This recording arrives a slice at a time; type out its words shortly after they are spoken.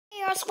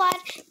Girl Squad.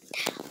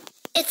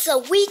 It's a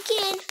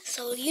weekend,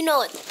 so you know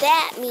what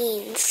that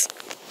means.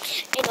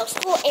 Ain't no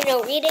school, ain't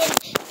no reading,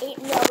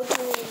 ain't no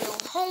doing no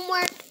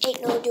homework,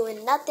 ain't no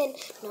doing nothing,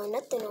 no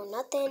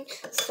nothing.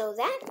 So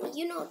that,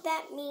 you know what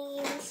that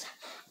means.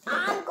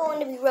 I'm going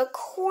to be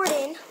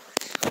recording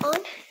on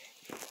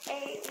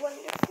a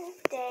wonderful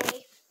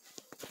day.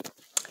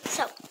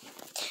 So,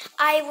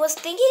 I was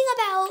thinking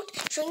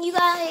about showing you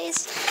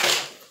guys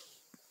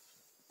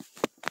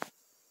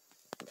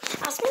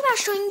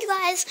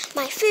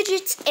my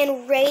fidgets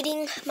and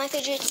rating my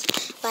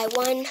fidgets by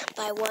one.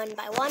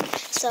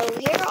 So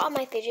here are all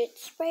my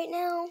fidgets right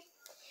now.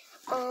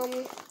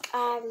 I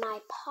have my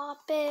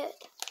poppet.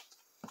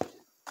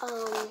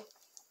 I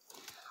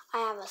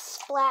have a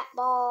splat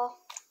ball.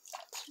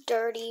 It's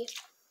dirty,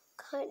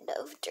 kind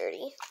of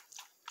dirty.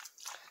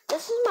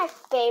 This is my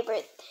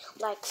favorite,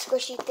 like,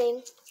 squishy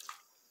thing.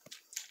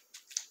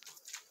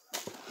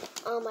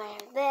 I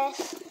have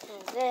this,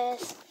 and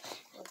this.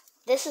 And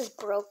this is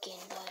broken,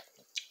 but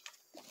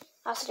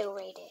I'll still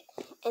rate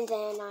it. And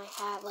then I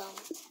have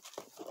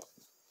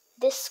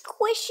this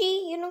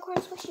squishy, unicorn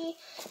squishy.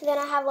 And then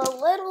I have a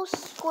little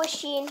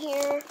squishy in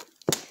here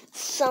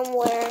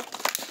somewhere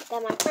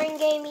that my friend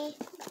gave me.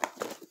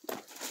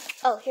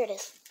 Oh, here it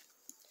is.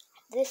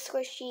 This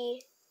squishy.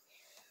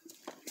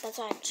 That's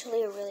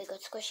actually a really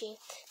good squishy.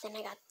 Then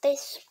I got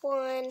this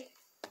one.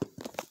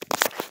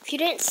 If you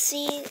didn't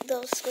see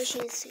those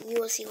squishies, you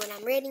will see when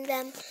I'm rating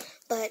them.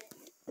 But,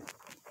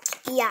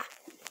 yeah.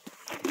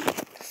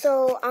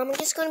 So, I'm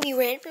just going to be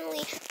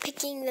randomly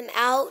picking them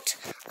out.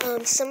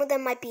 Some of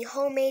them might be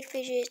homemade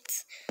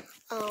fidgets.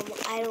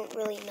 I don't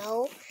really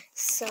know.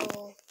 So,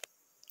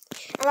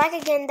 and like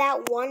again,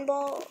 that one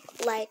ball,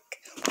 like,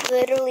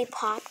 literally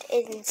popped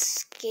and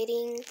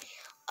skidding,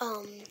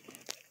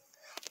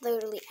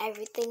 literally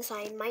everything. So,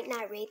 I might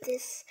not rate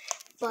this,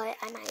 but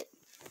I might.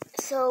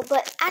 So,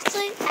 but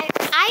actually,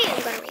 I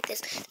am going to rate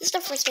this. This is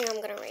the first thing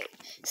I'm going to rate.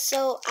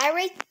 So, I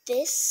rate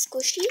this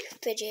squishy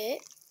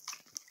fidget.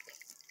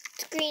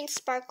 It's green,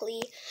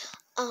 sparkly.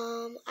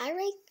 I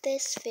rate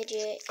this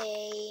fidget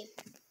a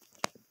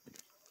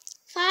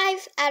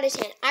 5 out of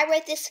 10. I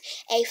rate this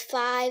a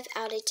 5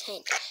 out of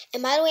 10.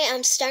 And by the way,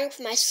 I'm starting with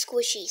my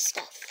squishy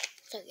stuff.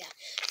 So,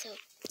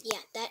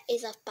 yeah, that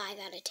is a 5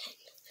 out of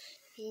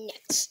 10.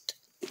 Next,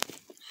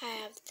 I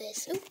have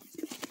this. Ooh,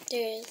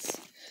 there's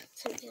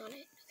something on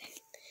it.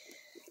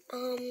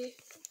 Okay.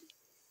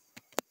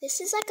 This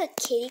is like a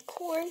kitty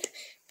corn.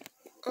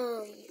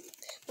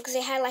 Because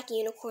it had like a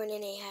unicorn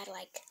and it had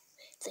like,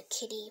 it's a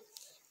kitty.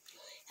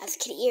 It has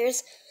kitty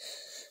ears.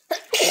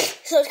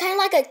 So it's kind of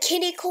like a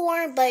kitty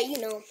corn, but you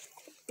know,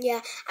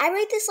 yeah. I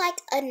rate this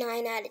like a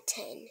 9 out of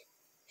 10.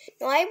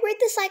 No, I rate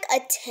this like a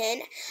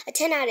 10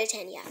 out of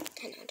 10, yeah,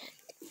 10 out of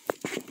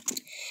 10.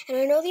 And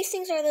I know these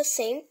things are the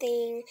same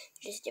thing,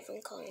 just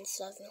different color and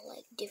stuff, and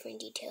like different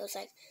details,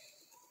 like.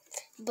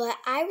 But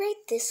I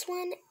rate this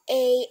one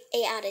a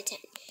 8 out of 10.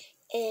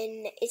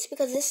 And it's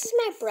because this is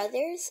my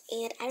brother's,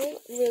 and I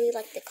don't really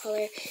like the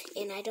color,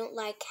 and I don't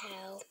like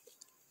how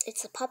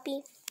it's a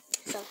puppy.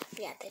 So,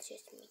 yeah, that's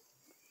just me.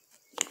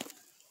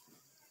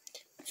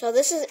 So,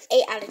 this is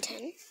 8 out of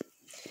 10.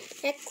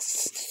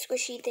 Next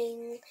squishy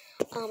thing,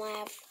 I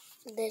have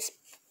this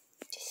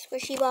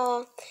squishy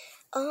ball.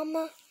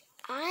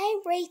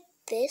 I rate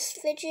this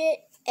fidget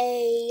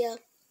a,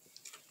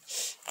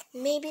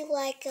 maybe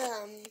like,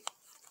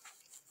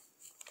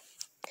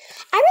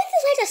 I rate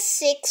this like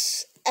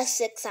a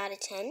 6 out of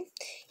 10.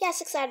 Yeah,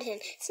 6 out of 10.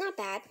 It's not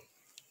bad.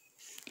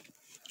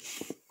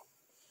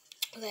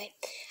 Okay,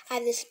 I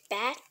have this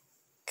back.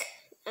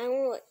 I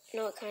don't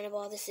know what kind of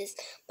ball this is,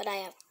 but I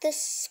have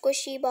this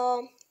squishy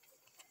ball.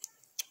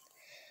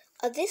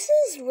 This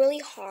is really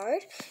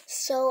hard,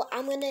 so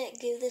I'm going to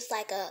give this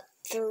like a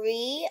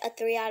 3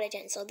 out of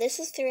 10. So this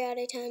is 3 out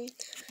of 10.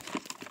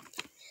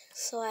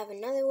 So I have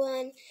another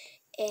one,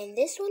 and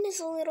this one is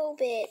a little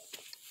bit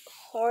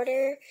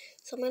harder,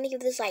 so I'm going to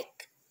give this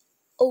like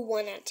a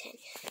 1 out of 10.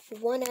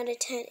 1 out of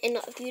 10, and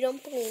if you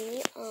don't believe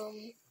me,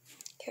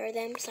 compare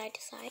them side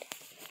to side.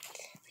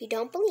 If you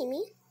don't believe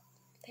me,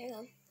 there you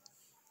go.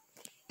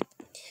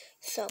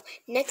 So,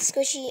 next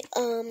squishy,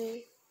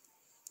 I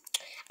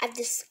have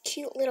this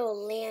cute little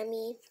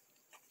lammy.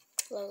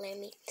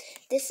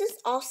 This is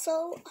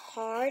also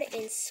hard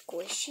and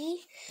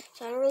squishy,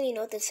 so I don't really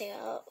know what to say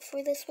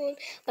for this one,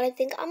 but I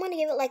think I'm going to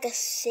give it like a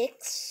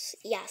 6.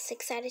 Yeah,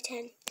 6 out of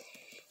 10.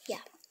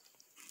 Yeah.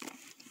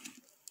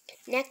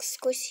 Next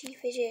squishy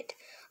fidget.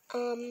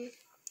 And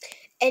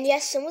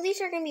yes, some of these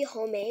are going to be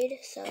homemade,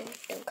 so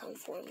don't come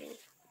for me.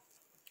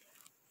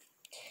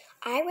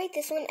 I rate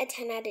this one a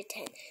 10 out of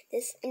 10.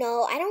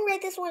 No, I don't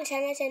rate this one a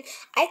 10 out of 10.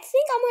 I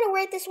think I'm going to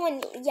rate this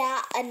one,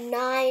 yeah, a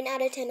 9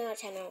 out of 10 out of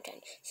 10 out of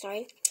 10.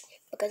 Sorry,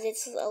 because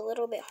it's a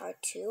little bit hard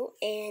too.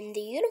 And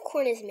the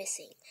unicorn is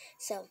missing.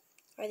 So,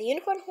 or the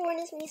unicorn horn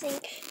is missing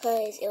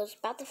because it was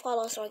about to fall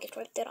off, so I just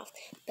ripped it off.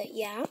 But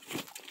yeah.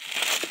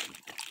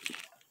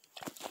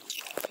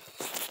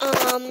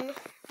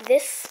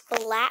 This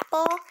splat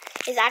ball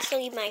is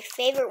actually my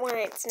favorite one.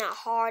 It's not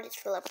hard. It's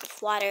filled up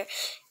with water.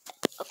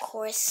 of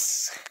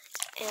course.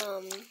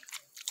 So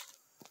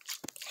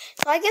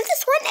I give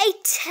this one a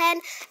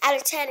 10 out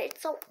of 10.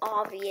 It's so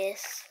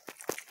obvious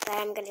that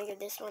I'm going to give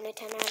this one a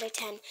 10 out of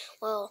 10.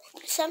 Well,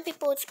 to some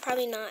people it's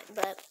probably not,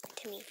 but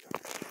to me,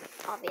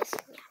 obvious.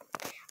 Yeah.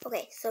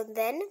 Okay, so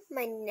then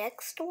my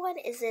next one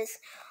is this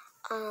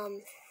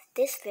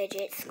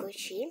fidget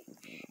squishy.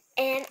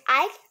 And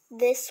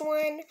this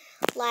one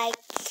like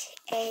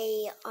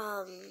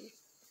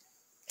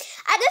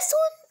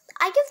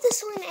I give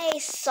this one a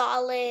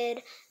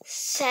solid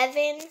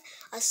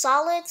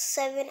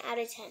 7, out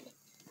of 10.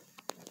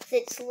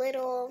 It's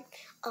little,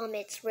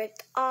 it's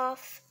ripped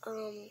off,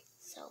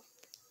 so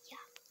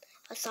yeah,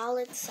 a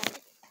solid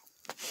 7.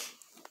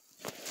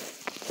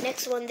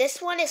 Next one,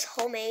 this one is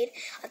homemade.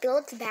 I feel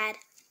it's bad.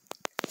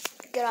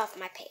 Get off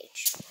my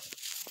page.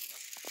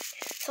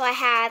 So I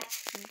have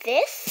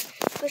this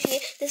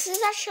squishy. This is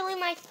actually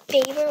my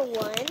favorite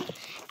one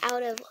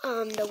out of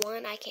the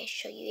one I can't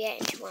show you yet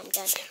until I'm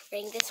done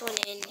writing this one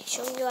and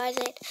showing you guys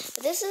it.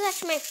 But this is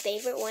actually my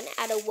favorite one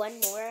out of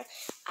one more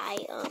I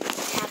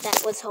have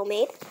that was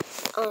homemade.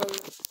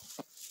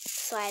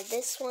 So I have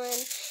this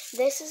one.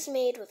 This is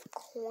made with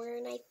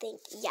corn, I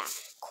think. Yeah,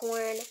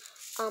 corn.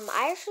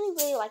 I actually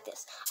really like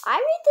this. I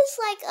rate this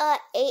like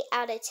 8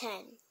 out of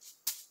 10.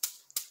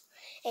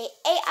 A 8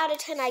 out of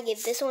 10. I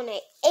give this one a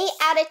 8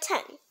 out of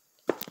 10.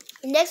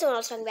 The next one I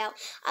was talking about,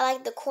 I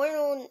like the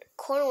corn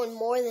one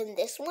more than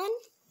this one.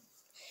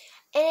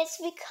 And it's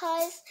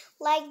because,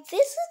 like,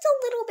 this is a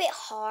little bit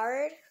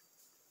hard.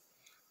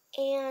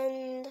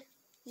 And,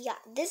 yeah,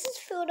 this is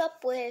filled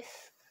up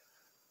with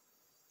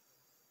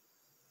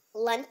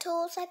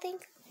lentils, I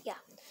think.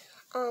 Yeah.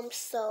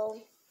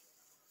 So,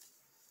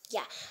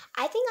 yeah.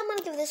 I think I'm going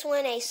to give this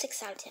one a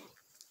 6 out of 10.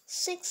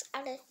 6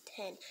 out of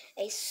 10.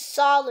 A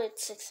solid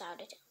 6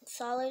 out of 10.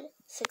 Solid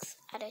 6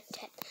 out of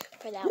 10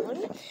 for that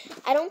one.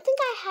 I don't think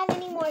I have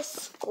any more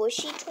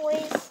squishy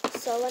toys,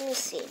 so let me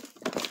see.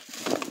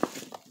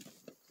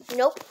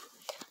 Nope.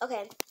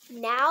 Okay,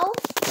 now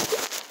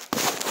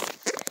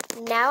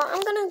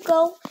I'm gonna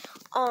go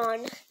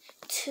on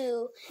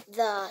to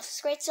the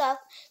great stuff.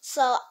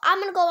 So I'm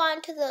gonna go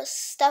on to the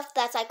stuff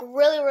that's like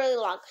really, really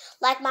long.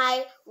 Like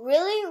my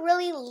really,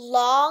 really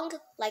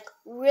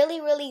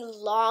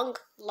long,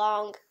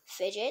 long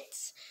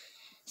fidgets.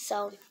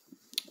 So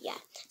yeah.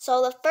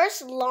 So the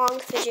first long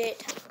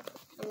fidget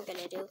I'm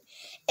gonna do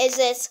is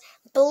this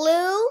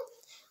blue,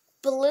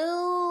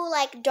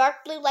 like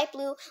dark blue, light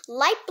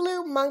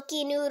blue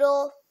monkey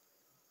noodle.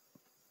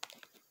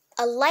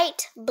 A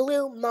light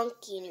blue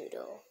monkey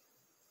noodle.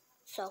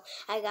 So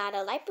I got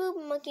a light blue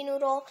monkey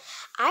noodle.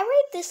 I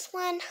rate this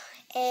one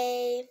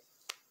a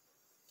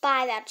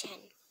 5 out of 10.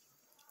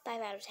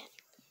 5 out of 10.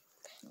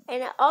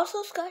 And it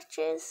also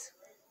scratches.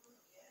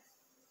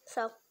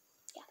 So,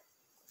 yeah.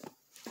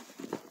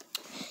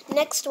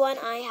 Next one,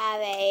 I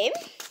have a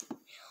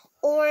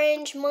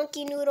orange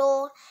monkey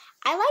noodle.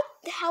 I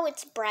like how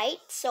it's bright,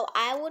 so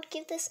I would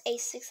give this a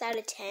 6 out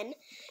of 10.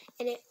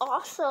 And it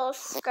also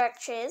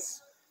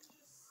scratches.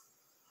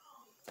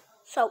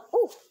 So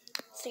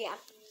yeah.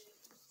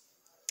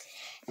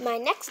 My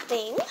next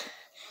thing,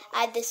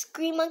 I have this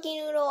green monkey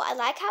noodle. I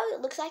like how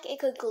it looks like it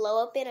could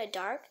glow up in a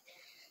dark.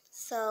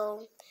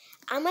 So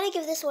I'm going to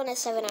give this one a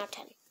 7 out of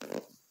 10.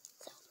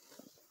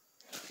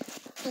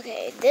 So.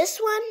 Okay, this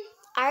one,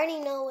 I already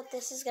know what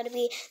this is going to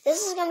be.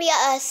 This is going to be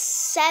a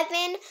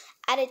 7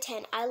 out of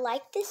 10. I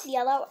like this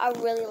yellow. I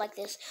really like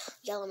this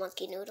yellow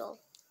monkey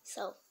noodle.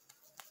 So,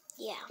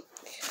 yeah.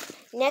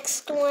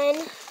 Next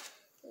one,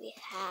 we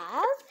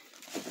have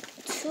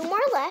 2 more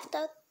left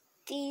of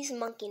these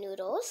monkey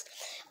noodles.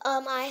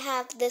 I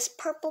have this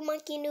purple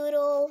monkey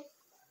noodle.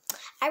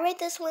 I rate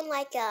this one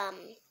like a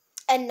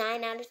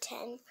 9 out of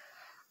 10.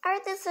 I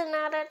rate this a 9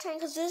 out of 10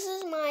 because this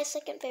is my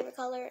second favorite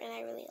color and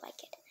I really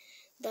like it.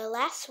 The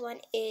last one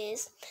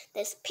is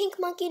this pink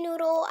monkey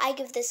noodle. I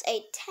give this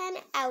a 10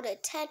 out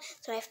of 10.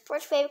 It's my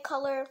first favorite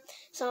color.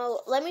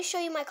 So let me show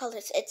you my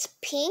colors. It's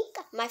pink,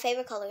 my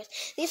favorite colors.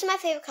 These are my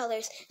favorite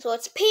colors. So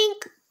it's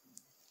pink,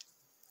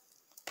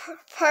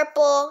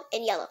 purple,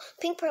 and yellow.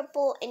 Pink,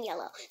 purple, and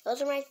yellow.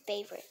 Those are my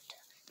favorite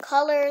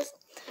colors.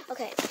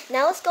 Okay,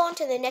 now let's go on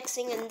to the next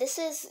thing. And this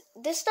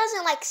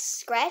doesn't like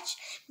scratch,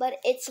 but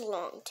it's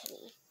long to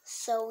me.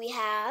 So we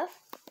have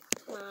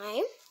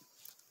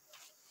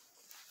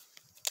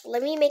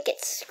let me make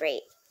it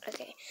straight.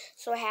 Okay,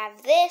 so I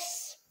have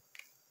this.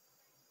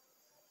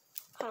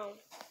 Let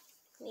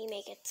me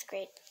make it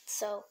straight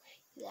so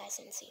you guys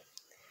can see.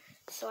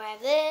 So I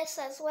have this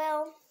as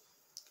well.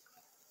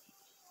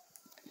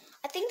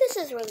 I think this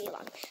is really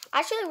long. I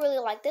actually really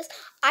like this.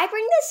 I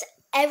bring this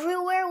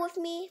everywhere with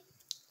me.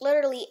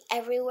 Literally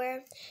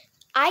everywhere.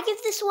 I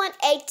give this one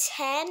a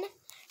 10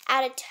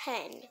 out of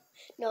 10.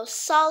 No,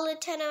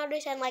 solid 10 out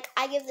of 10. Like,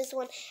 I give this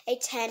one a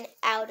 10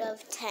 out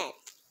of 10.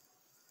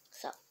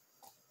 So,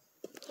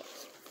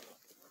 yes.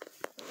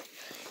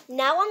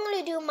 Now I'm going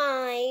to do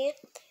my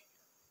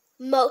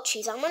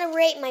mochis. I'm going to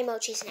rate my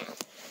mochis now.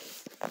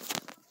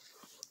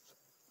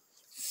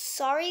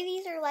 Sorry,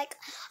 these are like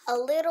a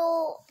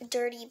little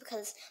dirty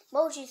because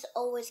mochis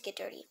always get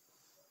dirty.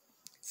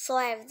 So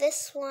I have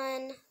this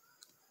one.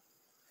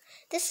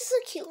 This is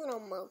a cute little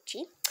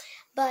mochi,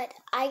 but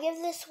I give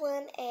this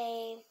one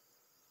a...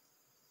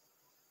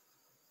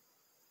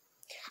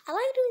 I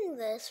like doing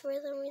this for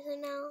some reason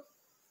now.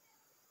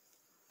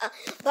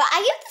 But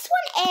I give this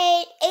one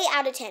a 8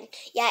 out of 10.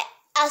 Yeah,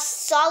 a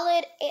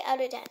solid 8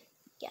 out of 10.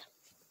 Yeah.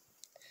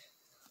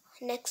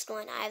 Next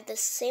one, I have the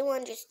same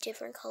one, just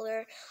different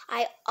color.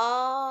 I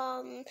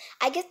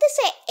give this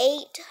a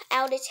 8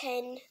 out of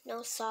 10.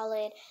 No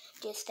solid,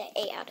 just a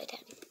 8 out of 10.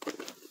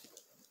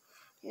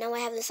 Now I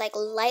have this like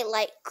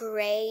light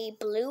gray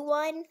blue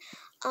one.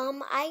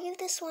 I give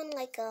this one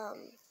like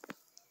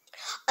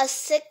a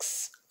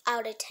 6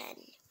 out of 10.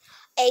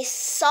 A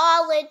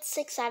solid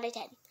 6 out of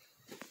 10.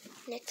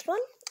 Next one,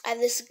 I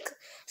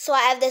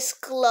have this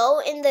glow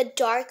in the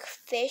dark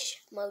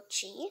fish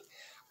mochi.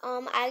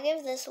 I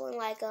give this one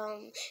like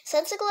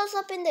since it glows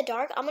up in the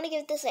dark, I'm gonna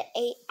give this an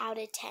 8 out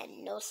of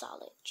 10. No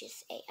solid,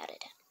 just 8 out of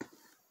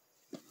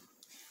 10.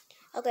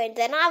 Okay,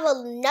 then I have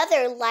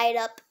another light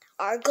up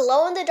or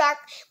glow in the dark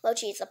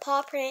mochi. It's a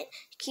paw print,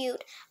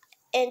 cute,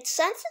 and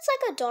since it's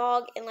like a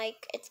dog and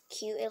like it's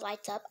cute, it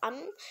lights up.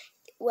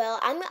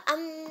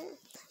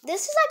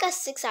 This is like a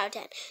 6 out of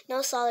 10.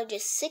 No solid,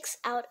 just 6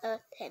 out of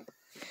 10.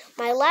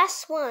 My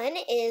last one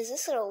is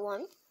this little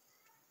one.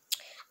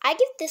 I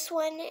give this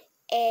one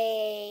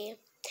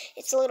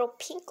it's a little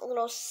pink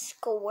little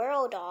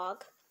squirrel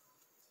dog.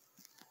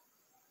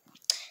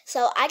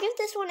 So I give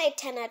this one a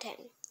 10 out of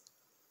 10.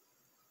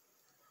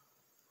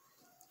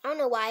 I don't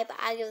know why, but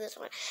I give this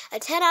one a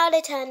 10 out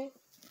of 10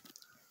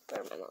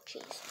 for my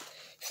mochis.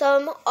 So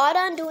I'm all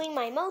done doing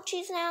my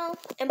mochis now.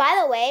 And by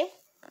the way,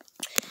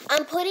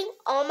 I'm putting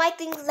all my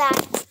things that...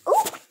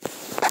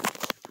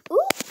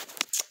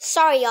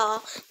 Sorry,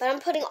 y'all, but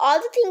I'm putting all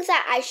the things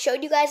that I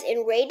showed you guys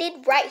and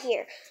rated right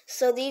here.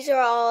 So these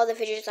are all the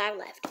fidgets I've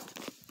left,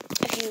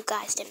 if you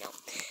guys didn't know.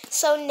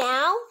 So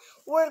now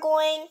we're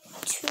going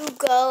to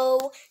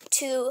go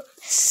to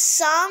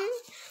some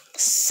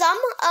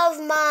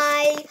of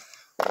my...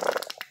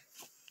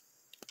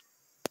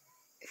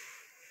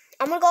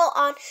 I'm going to go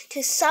on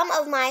to some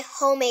of my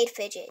homemade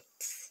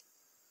fidgets.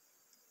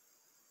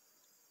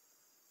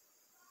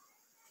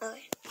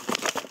 Okay.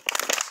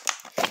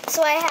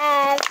 So I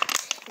have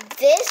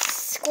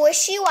this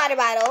squishy water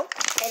bottle.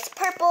 It's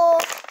purple,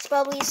 it's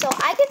bubbly. So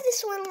I give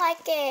this one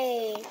like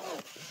a...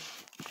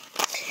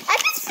 I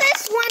give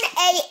this one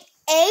a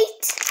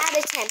 8 out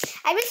of 10.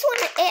 I give this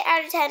one an 8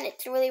 out of 10.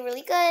 It's really,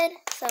 really good.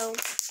 So,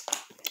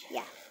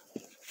 yeah.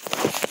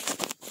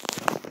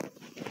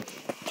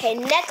 Okay,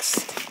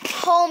 next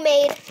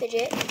homemade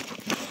fidget.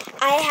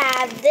 I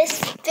have this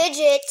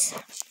fidget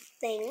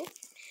thing.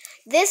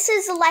 This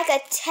is like a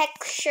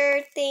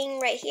texture thing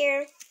right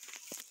here.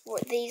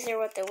 These are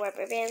what the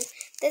rubber bands.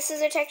 This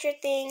is a texture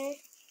thing.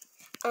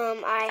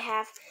 I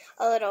have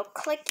a little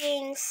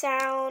clicking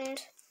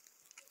sound.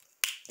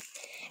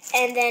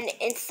 And then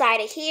inside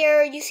of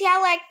here, you see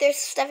how like there's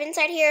stuff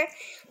inside here?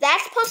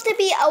 That's supposed to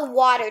be a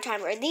water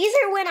timer. These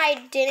are when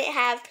I didn't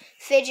have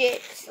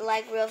fidgets,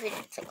 like real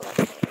fidgets.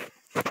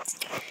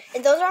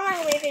 And those are my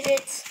homemade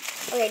fidgets.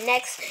 Okay,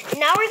 next.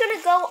 Now we're going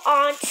to go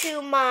on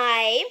to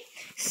my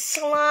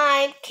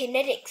slime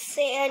kinetic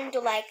sand,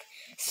 like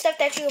stuff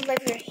that you can play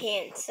with your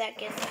hands. That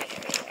gets like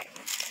everywhere.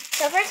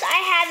 So first I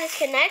have this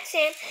kinetic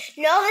sand.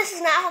 No, this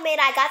is not homemade.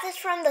 I got this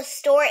from the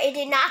store. It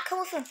did not come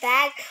with a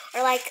bag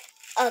or like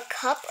a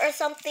cup or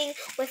something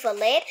with a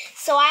lid.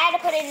 So I had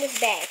to put it in this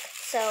bag.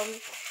 So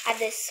I have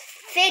this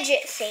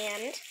fidget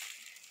sand.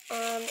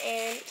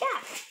 And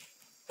yeah.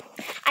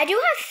 I do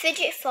have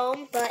fidget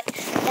foam, but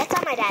that's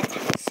at my dad's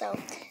house. So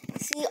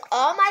see,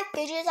 all my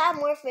fidgets, I have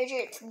more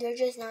fidgets. They're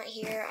just not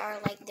here, or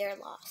like they're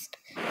lost.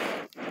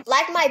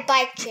 Like my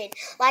bike chain.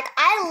 Like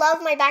I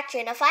love my bike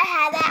chain. If I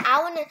had that,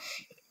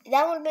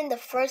 that would have been the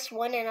first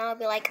one, and I'll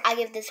be like, I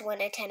give this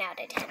one a 10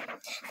 out of 10.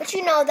 But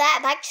you know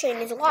that bike chain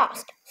is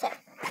lost.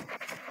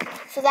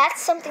 So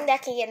that's something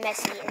that can get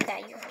messy and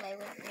that you can play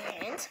with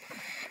your hands.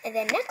 And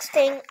then next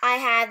thing, I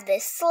have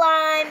this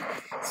slime.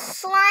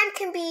 Slime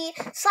can be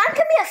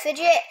a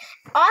fidget.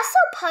 Also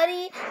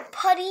putty.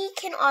 Putty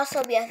can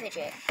also be a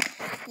fidget.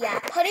 Yeah,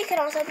 putty can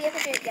also be a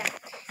fidget. Yeah,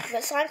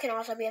 but slime can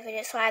also be a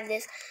fidget. So I have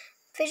this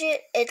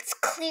fidget. It's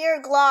clear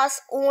gloss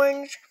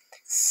orange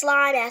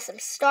slime. It has some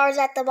stars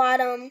at the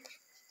bottom.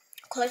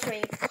 Of course, when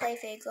you play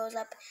if it goes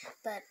up.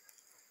 But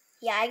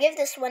yeah, I give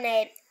this one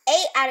an 8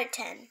 out of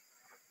 10.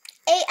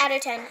 8 out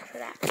of 10 for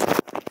that.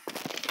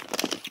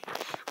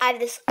 I have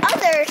this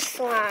other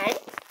slime.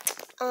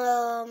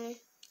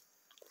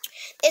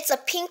 It's a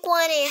pink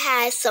one. It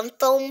has some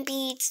foam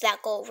beads that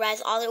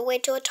rise all the way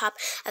to the top.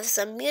 I have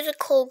some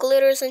musical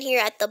glitters in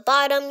here at the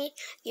bottom.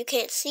 You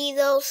can't see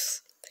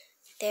those.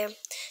 There.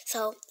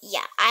 So,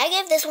 yeah. I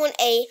give this one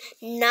a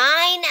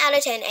 9 out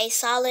of 10. A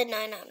solid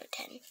 9 out of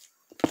 10.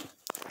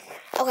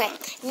 Okay,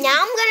 now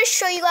I'm going to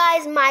show you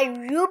guys my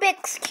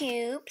Rubik's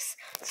Cubes.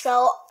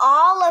 So,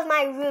 all of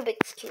my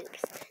Rubik's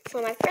Cubes.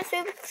 So, my first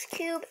Rubik's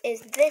Cube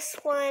is this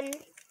one.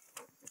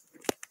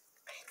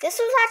 This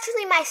was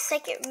actually my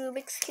second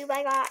Rubik's Cube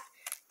I got.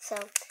 So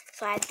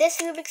I have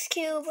this Rubik's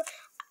Cube.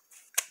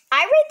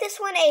 this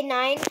one a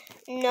 9.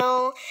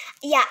 No.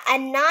 Yeah, a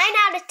 9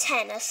 out of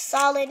 10. A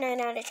solid 9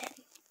 out of 10.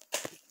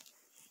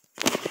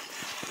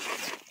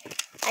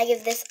 I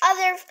give this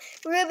other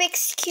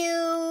Rubik's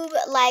Cube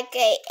like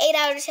a 8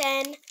 out of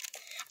 10.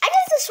 I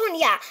give this one,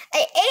 yeah, a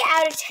 8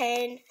 out of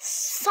 10.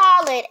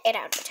 Solid 8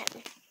 out of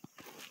 10.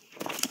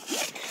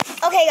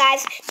 Okay,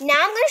 guys, now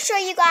I'm going to show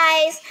you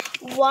guys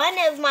one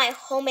of my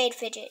homemade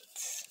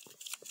fidgets.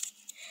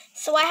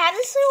 So I have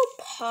this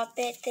little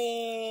puppet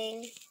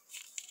thing.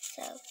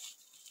 So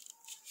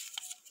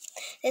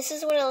this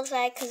is what it looks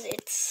like because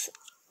it's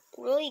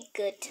really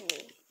good to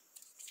me.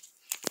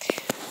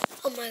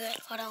 Oh my god,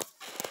 hold on.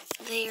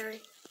 There.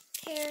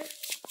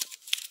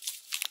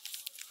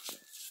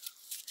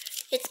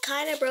 It's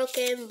kind of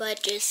broken,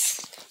 but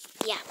just,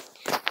 yeah.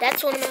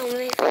 That's one of my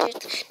homemade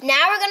fidgets.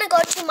 Now we're going to go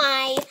to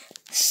my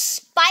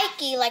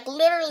spiky, like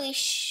literally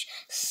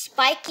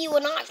spiky,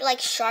 well not like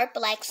sharp,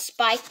 but like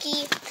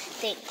spiky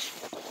thing.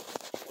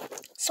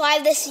 So I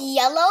have this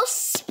yellow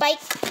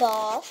spike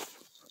ball.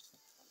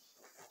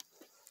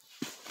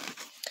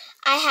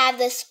 I have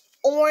this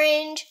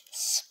orange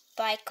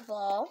spike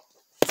ball.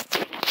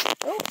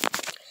 Ooh.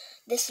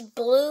 This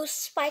blue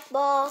spike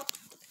ball.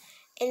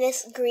 And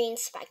this green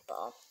spike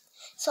ball.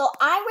 So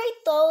I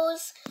rate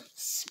those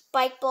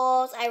spike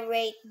balls. I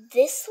rate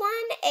this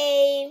one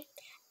a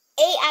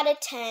 8 out of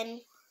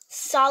 10.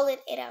 Solid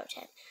 8 out of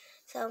 10.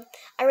 So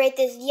I rate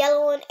this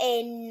yellow one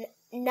a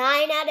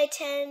 9 out of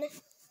 10.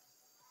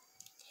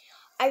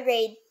 I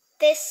rate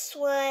this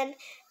one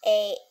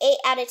a 8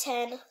 out of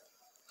 10.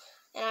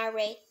 And I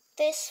rate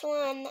this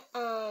one,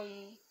 I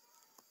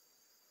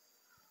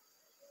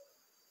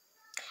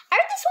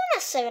rate this one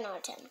a 7 out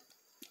of 10.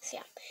 So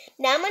yeah.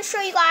 Now I'm going to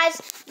show you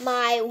guys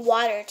my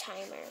water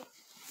timer.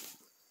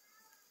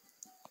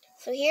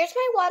 So here's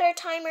my water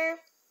timer.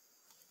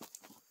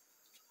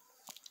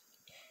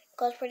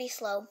 Goes pretty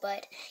slow,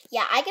 but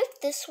yeah, I give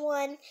this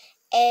one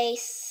a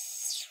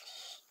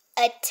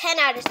 10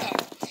 out of 10.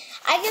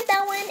 I give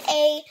that one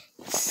a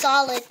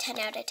solid 10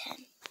 out of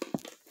 10.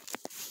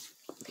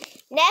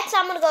 Next,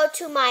 I'm going to go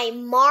to my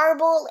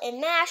marble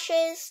and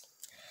mashes.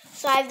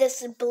 So I have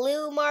this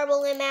blue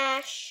marble and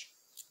mash.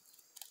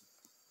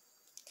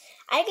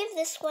 I give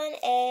this one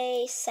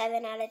a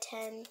 7 out of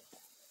 10.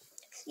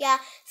 Yeah,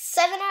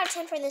 7 out of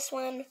 10 for this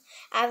one.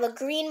 I have a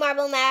green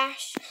marble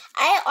mash.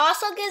 I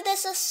also give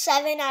this a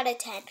 7 out of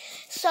 10.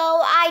 So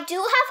I do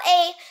have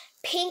a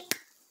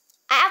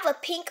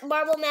pink,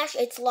 marble mash.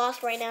 It's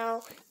lost right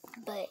now.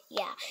 But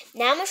yeah,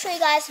 now I'm going to show you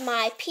guys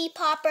my pea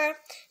popper.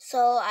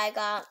 So I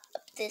got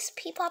this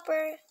pea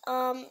popper.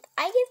 I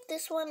give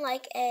this one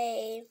like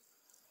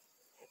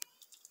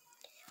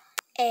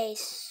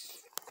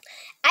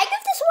I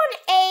give this one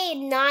a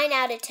 9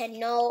 out of 10.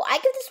 No, I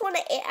give this one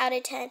an 8 out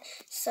of 10.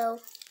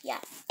 So yeah,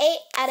 8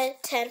 out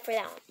of 10 for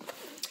that one.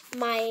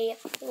 My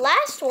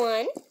last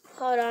one,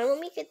 hold on, let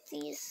me get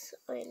these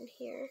in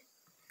here.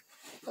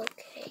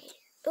 Okay.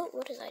 Oh,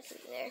 what is I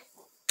doing there?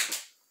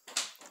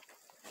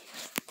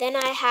 Then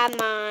I have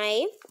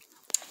my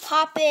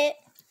poppet.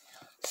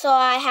 So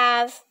I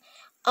have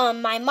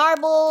my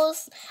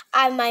marbles.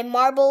 I have my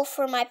marble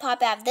for my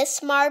poppet. I have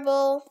this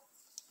marble.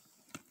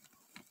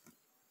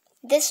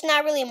 This is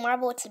not really a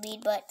marble, it's a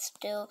bead, but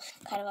still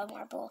kind of a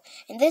marble.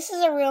 And this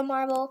is a real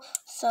marble.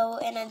 So,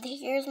 and then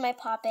here's my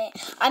poppet.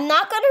 I'm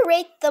not going to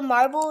rate the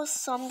marbles,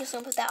 so I'm just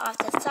going to put that off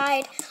to the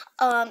side.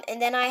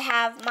 And then I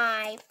have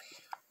my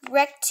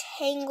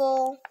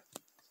rectangle,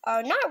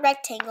 or not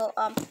rectangle,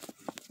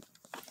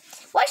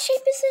 what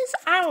shape is this?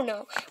 I don't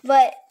know.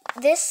 But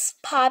this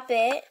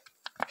poppet,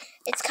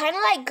 it's kind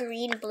of like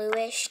green,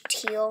 bluish,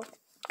 teal.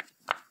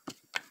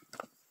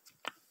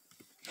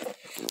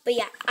 But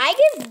yeah, I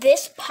give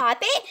this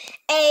poppet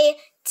a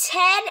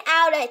 10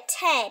 out of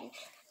 10.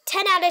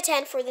 10 out of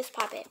 10 for this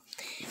poppet.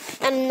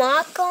 I'm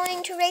not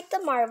going to rate the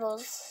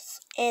marbles.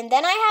 And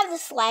then I have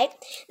this light.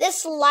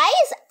 This light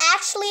is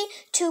actually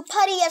to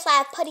putty. Yes, I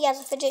have putty as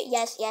a fidget.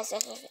 Yes.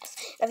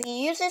 If you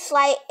use this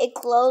light, it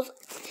glows.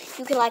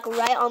 You can like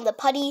write on the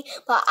putty.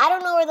 But I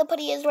don't know where the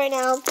putty is right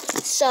now.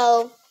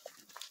 So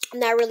I'm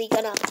not really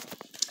going to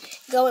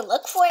go and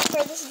look for it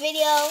for this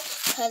video.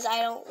 Because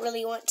I don't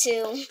really want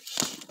to.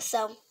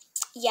 So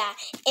yeah,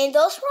 and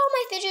those were all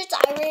my fidgets.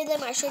 I rated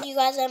them. I showed you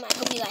guys them. I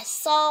hope you guys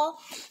saw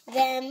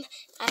them.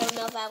 I don't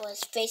know if I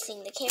was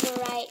facing the camera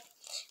right,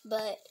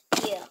 but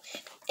yeah.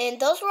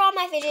 And those were all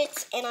my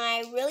fidgets, and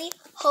I really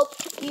hope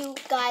you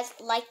guys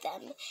like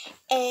them.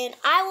 And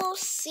I will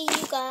see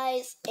you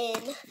guys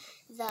in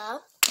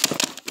the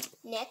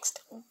next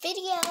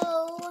video.